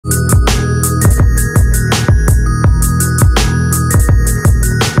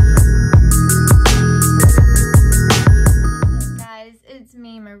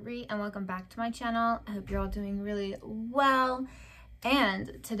back to my channel. I hope you're all doing really well.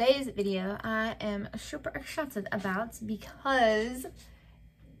 And today's video I am super excited about because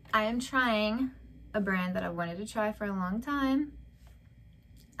I am trying a brand that I've wanted to try for a long time.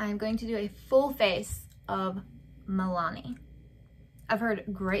 I'm going to do a full face of MIlani. I've heard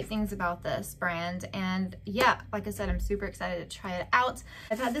great things about this brand, and yeah, like I said, I'm super excited to try it out.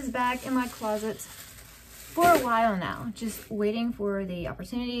 I've had this bag in my closet for a while now, just waiting for the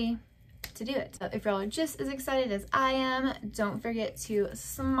opportunity to do it. So if y'all are just as excited as I am, don't forget to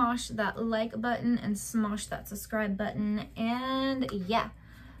smash that like button and smash that subscribe button, and yeah,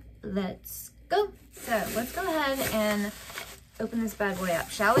 let's go. So let's go ahead and open this bad boy up,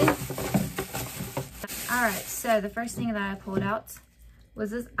 shall we? All right, so the first thing that I pulled out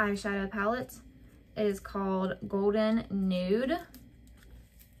was this eyeshadow palette. It is called Golden Nude.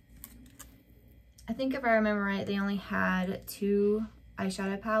 I think if I remember right, they only had two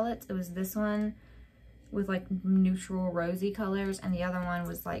eyeshadow palettes. It was this one with like neutral rosy colors, and the other one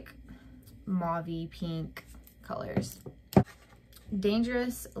was like mauvey pink colors.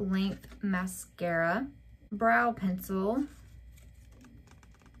 Dangerous Length Mascara, Brow Pencil,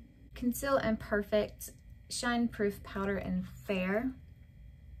 Conceal and Perfect Shine Proof Powder in Fair.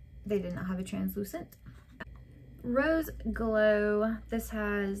 They did not have a translucent. Rose Glow. This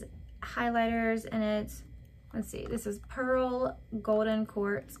has highlighters in it. Let's see, this is Pearl, Golden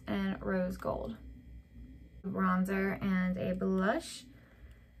Quartz, and Rose Gold. Bronzer and a blush.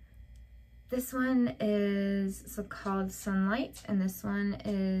 This one is called Sunlight, and this one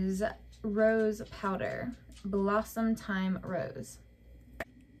is Rose Powder, Blossom Time Rose.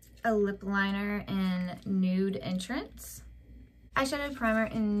 A lip liner in Nude Entrance. Eyeshadow primer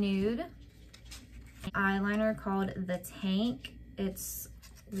in Nude. Eyeliner called The Tank. It's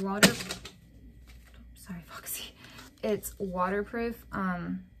sorry, Foxy. It's waterproof.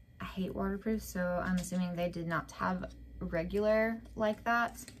 I hate waterproof, so I'm assuming they did not have regular like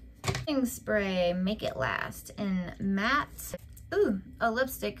that. Setting spray, Make It Last in Matte. Ooh, a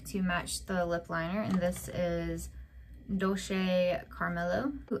lipstick to match the lip liner, and this is Dolce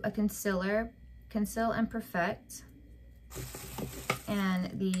Carmelo. A concealer, Conceal and Perfect.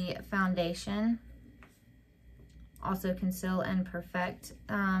 And the foundation, also Conceal and Perfect.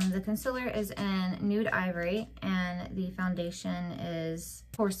 The concealer is in Nude Ivory, and the foundation is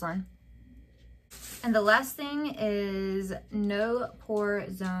Porcelain. And the last thing is No Pore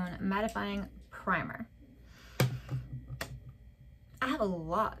Zone Mattifying Primer. I have a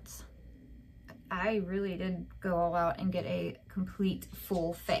lot. I really did go all out and get a complete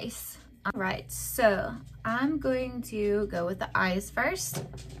full face. All right, so I'm going to go with the eyes first.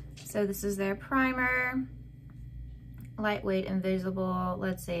 So this is their primer, lightweight, invisible.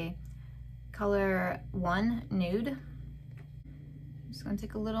 Let's see, color 1, Nude. I'm just gonna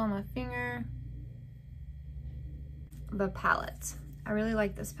take a little on my finger. The palette, I really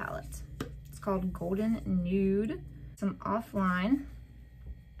like this palette. It's called Golden Nude. Some Offline,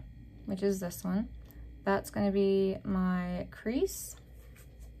 which is this one. That's gonna be my crease.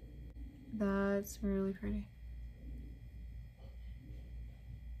 That's really pretty.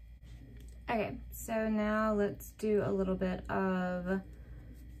 Okay, so now let's do a little bit of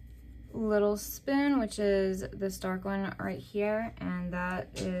Little Spoon, which is this dark one right here, and that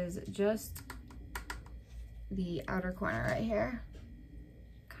is just the outer corner right here.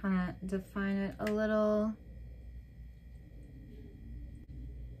 Kind of define it a little.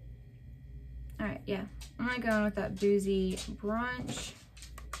 All right, yeah, I'm gonna go in with that Boozy Brunch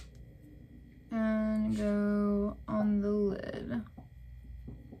and go on the lid.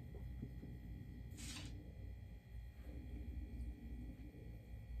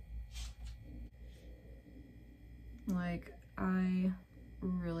 Like, I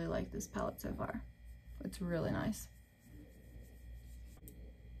really like this palette so far. It's really nice.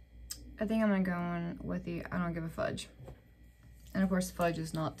 I think I'm gonna go in with the I Don't Give a Fudge. And of course, fudge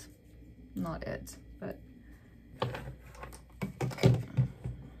is not it, but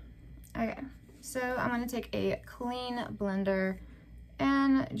okay. So I'm gonna take a clean blender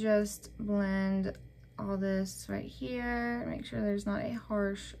and just blend all this right here. Make sure there's not a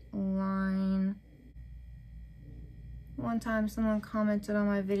harsh line. One time someone commented on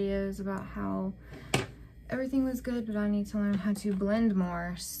my videos about how everything was good, but I need to learn how to blend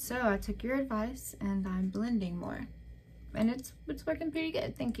more. So I took your advice and I'm blending more. And it's working pretty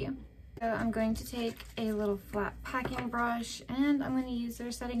good, thank you. So I'm going to take a little flat packing brush, and I'm going to use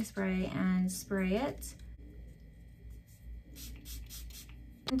their setting spray and spray it.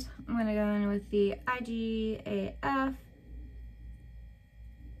 And I'm going to go in with the IGAF.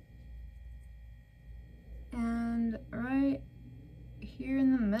 And right here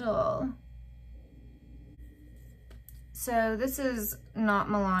in the middle. So this is not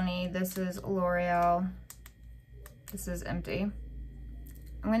MIlani, this is L'Oreal. This is empty.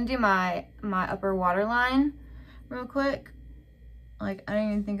 I'm gonna do my upper waterline real quick. Like, I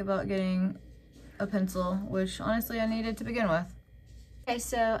didn't even think about getting a pencil, which honestly I needed to begin with. Okay,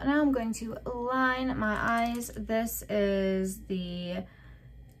 so now I'm going to line my eyes. This is the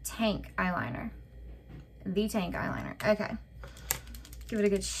Tank eyeliner. The Tank eyeliner. Okay. Give it a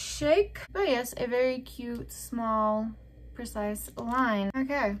good shake. But yes, a very cute, small, precise line.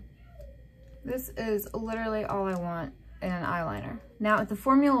 Okay. This is literally all I want in an eyeliner. Now, if the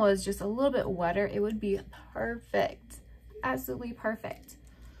formula was just a little bit wetter, it would be perfect. Absolutely perfect.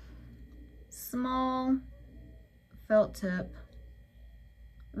 Small felt tip.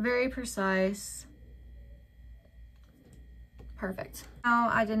 Very precise. Perfect. Now,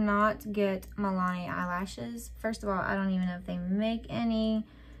 I did not get MIlani eyelashes. First of all, I don't even know if they make any.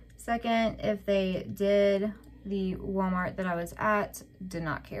 Second, if they did, the Walmart that I was at did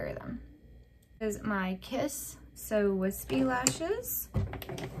not carry them. This is my Kiss So Wispy lashes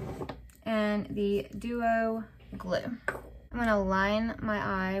and the Duo glue. I'm gonna line my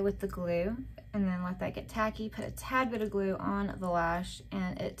eye with the glue and then let that get tacky, put a tad bit of glue on the lash,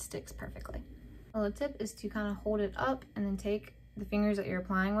 and it sticks perfectly. A little tip is to kind of hold it up and then take the fingers that you're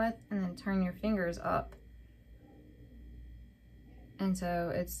applying with and then turn your fingers up. And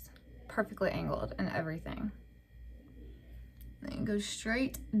so it's perfectly angled and everything. Then go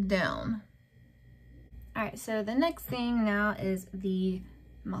straight down. All right, so the next thing now is the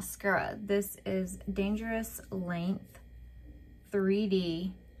mascara. This is Dangerous Length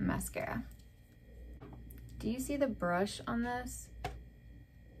 3D mascara. Do you see the brush on this?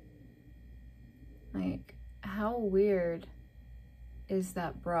 Like, how weird is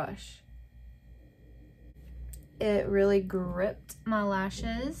that brush? It really gripped my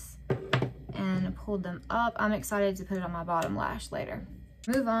lashes and pulled them up. I'm excited to put it on my bottom lash later.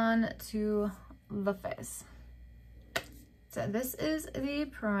 Move on to the face. So this is the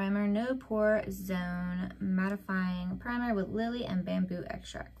primer, No Pore Zone Mattifying Primer with Lily and Bamboo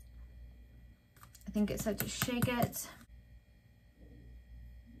Extract. I think it's set to shake it.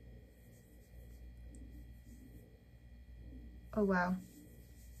 Oh wow,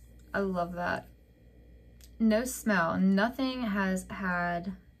 I love that. No smell, nothing has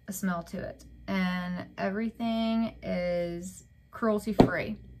had a smell to it, and everything is cruelty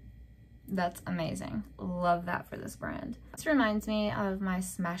free. That's amazing. Love that for this brand. This reminds me of my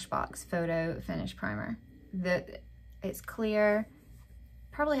Smashbox Photo Finish Primer. It's clear,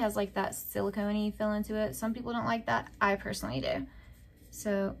 probably has like that silicone-y feel into it. Some people don't like that. I personally do.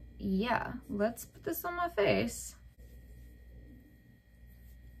 So yeah, let's put this on my face.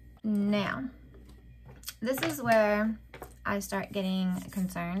 Now, this is where I start getting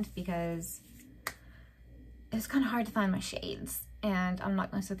concerned because it's kind of hard to find my shades. And I'm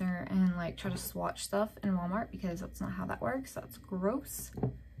not going to sit there and like try to swatch stuff in Walmart because that's not how that works. That's gross.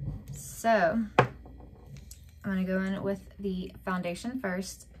 So I'm going to go in with the foundation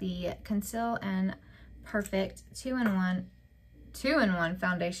first. The Conceal and Perfect 2-in-1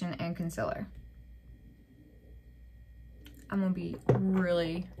 foundation and concealer. I'm going to be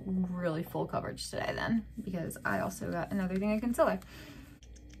really, really full coverage today then because I also got another thing of concealer.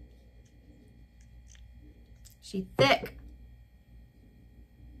 She thick.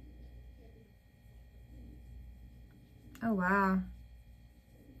 Oh wow,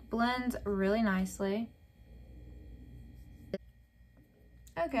 blends really nicely.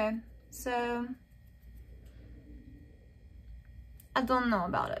 Okay, so I don't know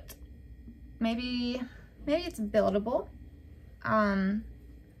about it. Maybe it's buildable. I'll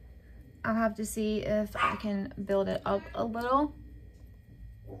have to see if I can build it up a little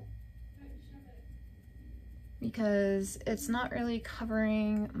because it's not really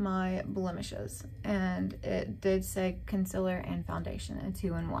covering my blemishes, and it did say concealer and foundation, a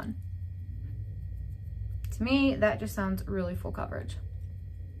 2-in-1. To me, that just sounds really full coverage.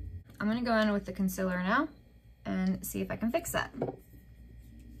 I'm gonna go in with the concealer now and see if I can fix that.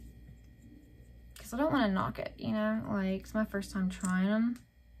 Because I don't want to knock it, you know? Like, it's my first time trying them.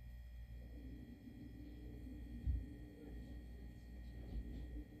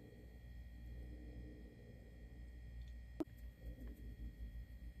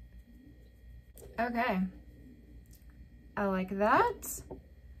 Okay, I like that.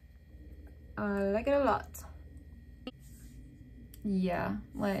 I like it a lot. Yeah,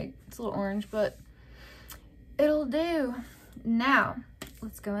 like it's a little orange, but it'll do. Now,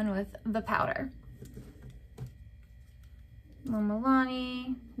 let's go in with the powder.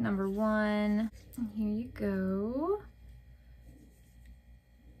 MIlani, number 1. And here you go.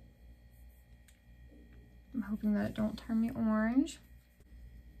 I'm hoping that it don't turn me orange.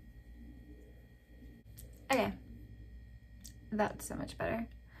 Okay, that's so much better.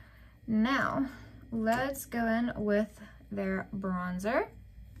 Now, let's go in with their bronzer.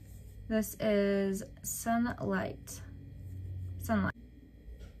 This is Sunlight. Sunlight.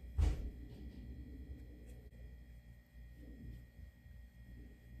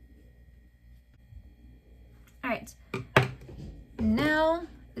 All right, now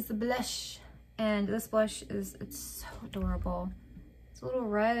is the blush. And this blush is, it's so adorable. It's a little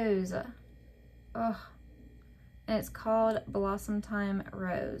rose. Ugh. And it's called Blossom Time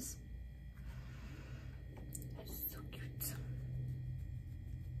Rose. It's so cute.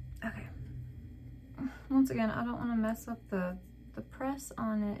 Okay. Once again, I don't want to mess up the press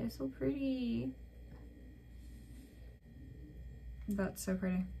on it. It's so pretty. That's so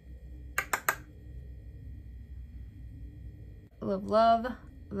pretty. Love, love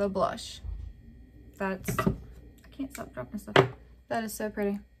the blush. That's, I can't stop dropping stuff. That is so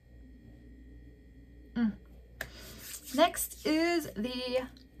pretty. Next is the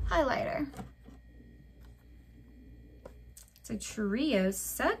highlighter. It's a trio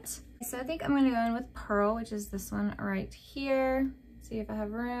set. So I think I'm gonna go in with Pearl, which is this one right here. See if I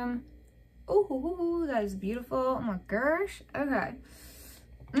have room. Oh, that is beautiful. Oh my gosh. Okay.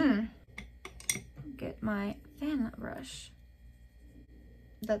 Get my fan brush.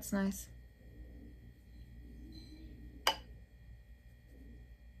 That's nice.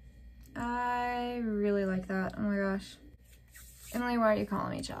 I really like that. Oh my gosh. Emily, why are you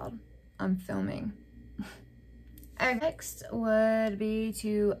calling me, child? I'm filming. Okay, next would be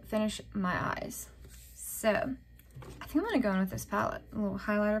to finish my eyes. So, I think I'm gonna go in with this palette, a little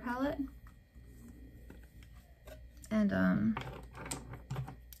highlighter palette. And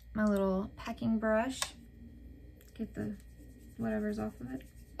my little packing brush. Get the whatever's off of it.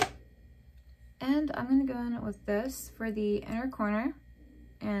 And I'm gonna go in with this for the inner corner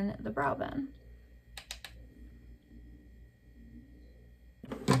and the brow bone.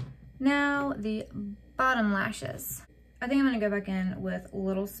 Now the bottom lashes. I think I'm gonna go back in with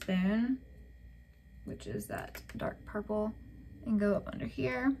Little Spoon, which is that dark purple, and go up under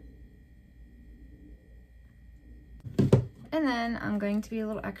here. And then I'm going to be a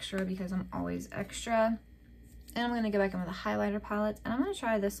little extra because I'm always extra. And I'm gonna go back in with a highlighter palette, and I'm gonna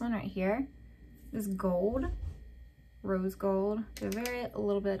try this one right here. This gold. Rose gold, do a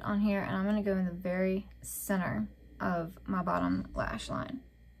little bit on here, and I'm going to go in the very center of my bottom lash line.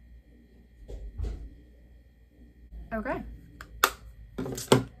 Okay.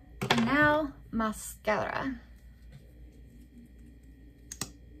 And now mascara.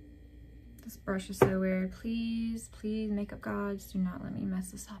 This brush is so weird. Please, please, makeup gods, do not let me mess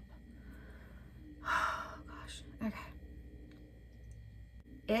this up. Oh gosh. Okay.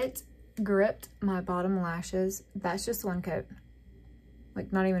 It gripped my bottom lashes. That's just one coat,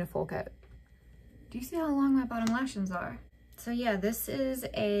 like not even a full coat. Do you see how long my bottom lashes are? So yeah, this is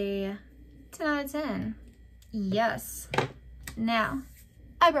a 10 out of 10. Yes. Now,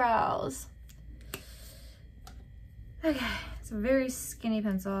 eyebrows. Okay, it's a very skinny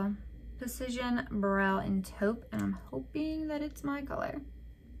pencil, Precision Brow and Taupe, and I'm hoping that it's my color,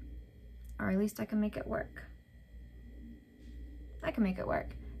 or at least I can make it work. I can make it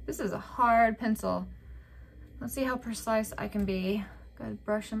work. This is a hard pencil. Let's see how precise I can be. Go ahead and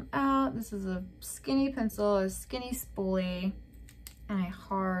brush them out. This is a skinny pencil, a skinny spoolie, and a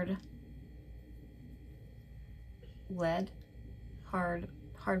hard lead. Hard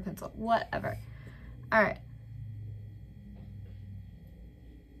pencil. Whatever. Alright.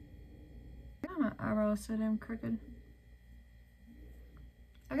 My eyebrows so damn crooked.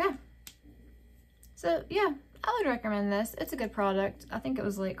 Okay. So yeah, I would recommend this. It's a good product. I think it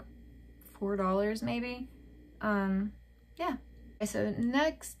was like $4 maybe. Yeah. Okay, so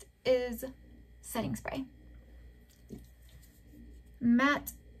next is setting spray.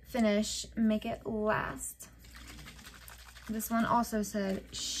 Matte finish, make it last. This one also said,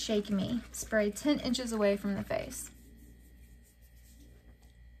 shake me. Spray 10 inches away from the face.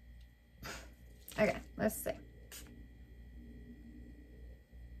 Okay, let's see.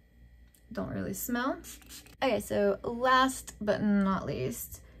 Don't really smell. Okay, so last but not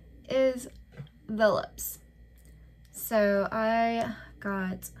least is the lips. So I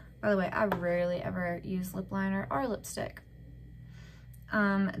got, by the way, I rarely ever use lip liner or lipstick.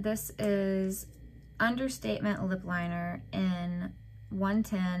 This is Understatement lip liner in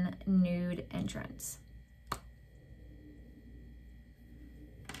 110 Nude Entrance.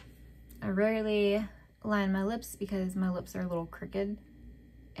 I rarely line my lips because my lips are a little crooked,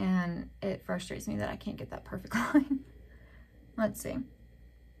 and it frustrates me that I can't get that perfect line. Let's see.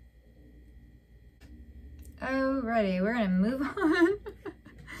 Alrighty, we're gonna move on.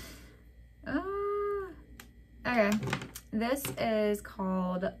 Okay, this is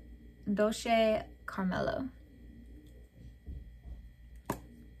called Dolce Carmelo.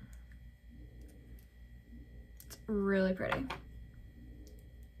 It's really pretty.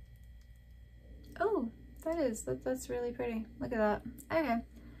 Oh, that's really pretty. Look at that. Okay.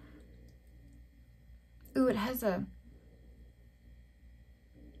 Ooh, it has a...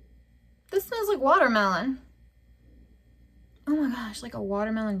 This smells like watermelon. Oh my gosh, like a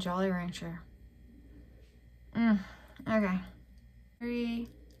watermelon Jolly Rancher. Okay. Very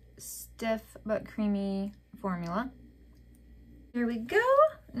stiff but creamy formula. Here we go.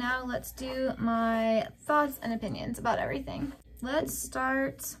 Now let's do my thoughts and opinions about everything. Let's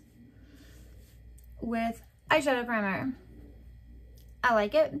start with eyeshadow primer. I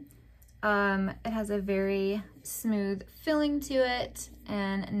like it. It has a very smooth feeling to it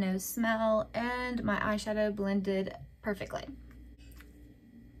and no smell, and my eyeshadow blended perfectly.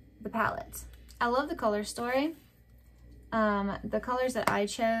 The palette. I love the color story. The colors that I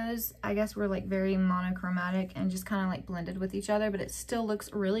chose, I guess, were like very monochromatic and just kind of like blended with each other, but it still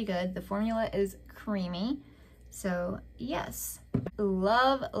looks really good. The formula is creamy. So yes,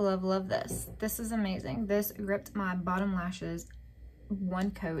 love, love, love this. This is amazing. This gripped my bottom lashes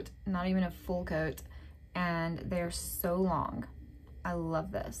one coat, not even a full coat, and they're so long. I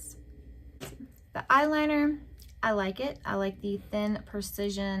love this. The eyeliner, I like it. I like the thin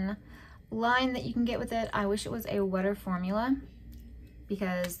precision line that you can get with it. I wish it was a wetter formula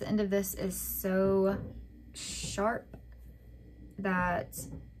because the end of this is so sharp that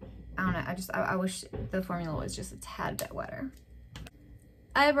I don't know, I wish the formula was just a tad bit wetter.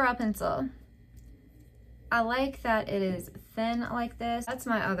 Eyebrow pencil. I like that it is thin like this. That's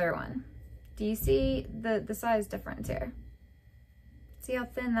my other one. Do you see the size difference here? See how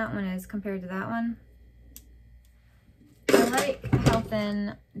thin that one is compared to that one? I like how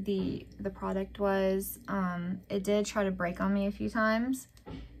thin the product was. It did try to break on me a few times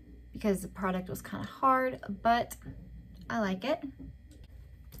because the product was kind of hard, but I like it.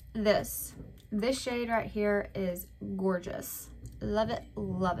 This shade right here is gorgeous. Love it,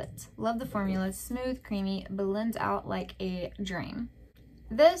 love it. Love the formula. It's smooth, creamy, blends out like a dream.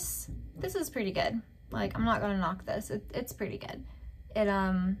 This is pretty good. Like, I'm not gonna knock this. It's pretty good.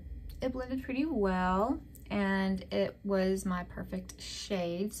 It blended pretty well, and it was my perfect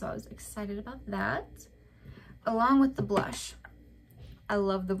shade, so I was excited about that. Along with the blush. I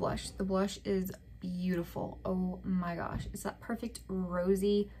love the blush. The blush is beautiful. Oh my gosh. It's that perfect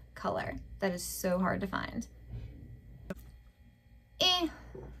rosy color that is so hard to find.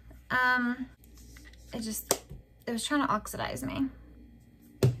 It was trying to oxidize me.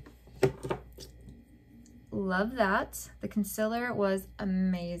 Love that. The concealer was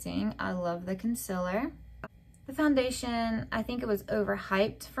amazing. I love the concealer. The foundation, I think it was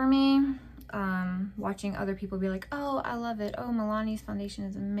overhyped for me. Watching other people be like, oh, I love it. Oh, MIlani's foundation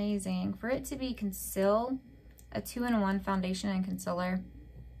is amazing. For it to be conceal, a 2-in-1 foundation and concealer,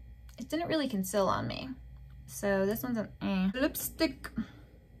 it didn't really conceal on me. So this one's an lipstick.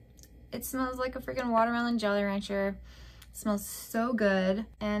 It smells like a freaking watermelon Jolly Rancher. It smells so good.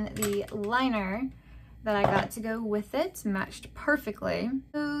 And the liner that I got to go with it matched perfectly.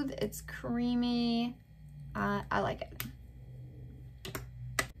 Smooth, it's creamy. I like it.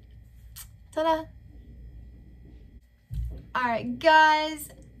 Ta-da! Alright guys,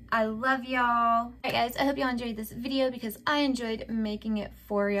 I love y'all. Alright guys, I hope y'all enjoyed this video because I enjoyed making it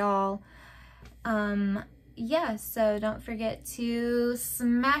for y'all. Yeah, so don't forget to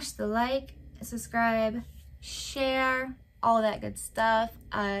smash the like, subscribe, share, all that good stuff.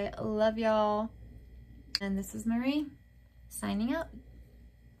 I love y'all. And this is Marie, signing out.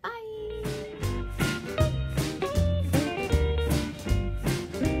 Bye!